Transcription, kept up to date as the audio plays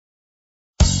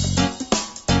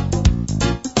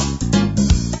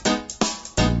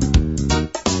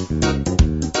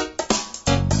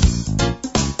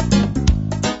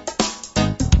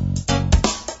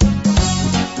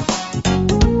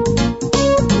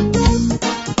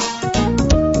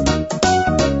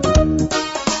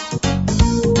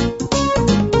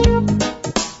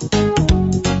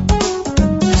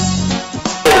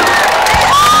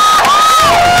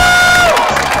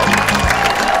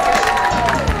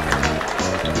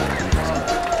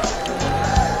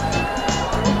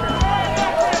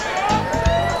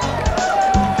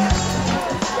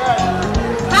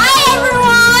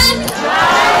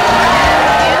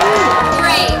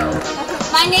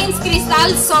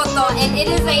Soto, and it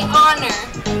is an honor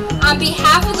on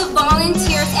behalf of the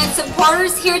volunteers and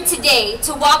supporters here today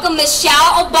to welcome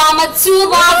Michelle Obama to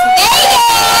Las Vegas!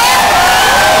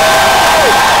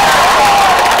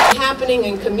 Happening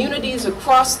in communities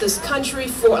across this country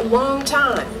for a long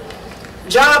time.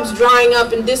 Jobs drying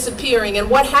up and disappearing,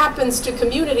 and what happens to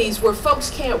communities where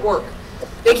folks can't work?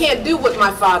 They can't do what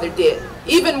my father did.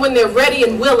 Even when they're ready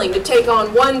and willing to take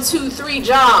on 1, 2, 3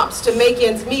 jobs to make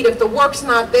ends meet, if the work's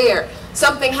not there,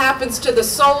 something happens to the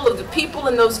soul of the people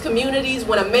in those communities.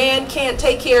 When a man can't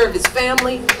take care of his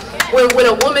family, when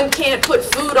a woman can't put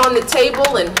food on the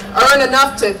table and earn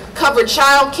enough to cover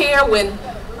child care, when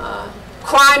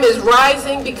crime is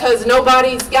rising because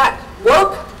nobody's got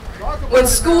work, when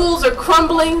schools are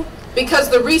crumbling because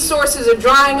the resources are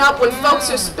drying up, when folks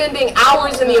are spending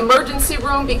hours in the emergency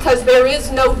room because there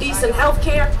is no decent health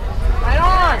care.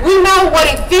 We know what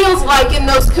it feels like in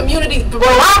those communities.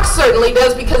 Barack certainly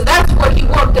does, because that's where he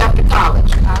worked after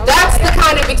college. That's the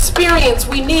kind of experience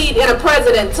we need in a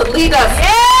president to lead us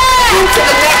into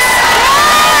the next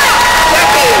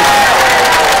decade.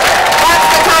 That's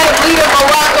the kind of leader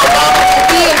Barack Obama can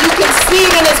be, and you can see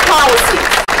it in his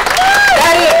policies.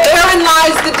 Therein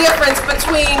lies the difference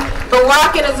between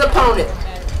Barack and his opponent.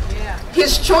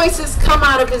 His choices come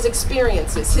out of his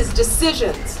experiences, his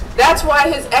decisions. That's why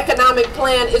his economic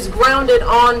plan is grounded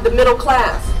on the middle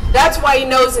class. That's why he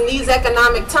knows in these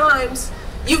economic times,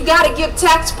 you've got to give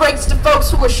tax breaks to folks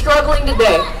who are struggling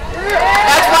today.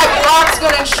 That's why Barack's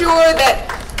going to ensure that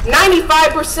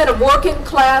 95% of working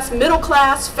class, middle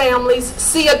class families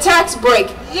see a tax break.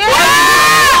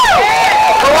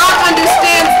 Barack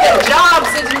understands that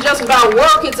jobs isn't just about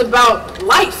work, it's about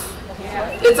life.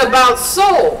 It's about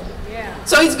soul.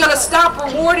 So he's going to stop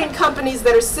rewarding companies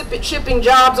that are shipping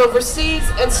jobs overseas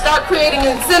and start creating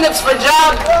incentives for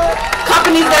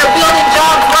companies that are building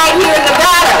jobs right here in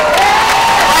Nevada,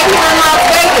 right here in Las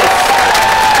Vegas.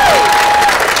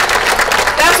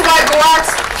 That's why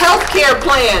Barack's health care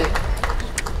plan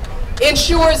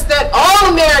ensures that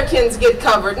all Americans get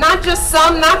covered, not just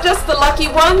some, not just the lucky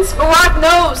ones. Barack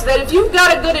knows that if you've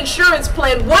got a good insurance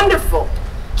plan, wonderful,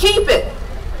 keep it.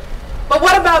 But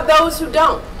what about those who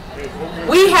don't?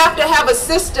 We have to have a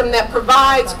system that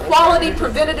provides quality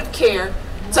preventative care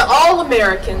to all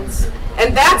Americans,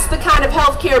 and that's the kind of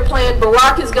health care plan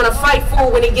Barack is going to fight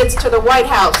for when he gets to the White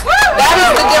House. That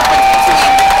is the difference between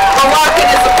Barack and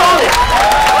his opponent.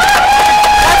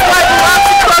 That's why Barack's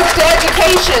approach to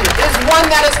education is one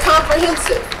that is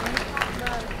comprehensive.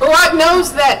 Barack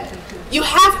knows that you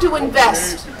have to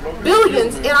invest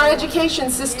billions in our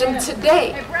education system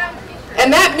today. And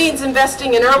that means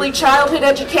investing in early childhood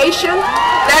education.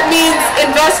 That means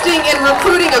investing in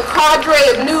recruiting a cadre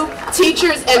of new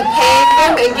teachers and paying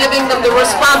them and giving them the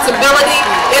responsibility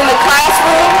in the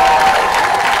classroom.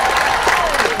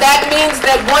 That means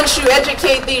that once you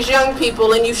educate these young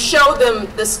people and you show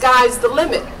them the sky's the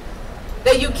limit,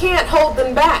 that you can't hold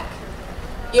them back.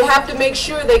 You have to make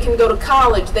sure they can go to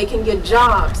college, they can get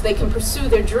jobs, they can pursue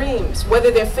their dreams,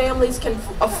 whether their families can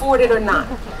afford it or not.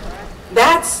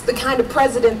 That's the kind of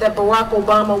president that Barack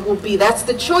Obama will be. That's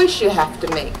the choice you have to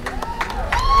make.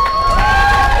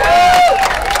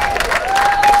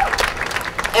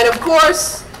 And of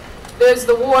course, there's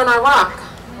the war in Iraq,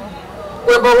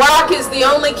 where Barack is the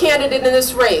only candidate in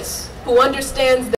this race who understands that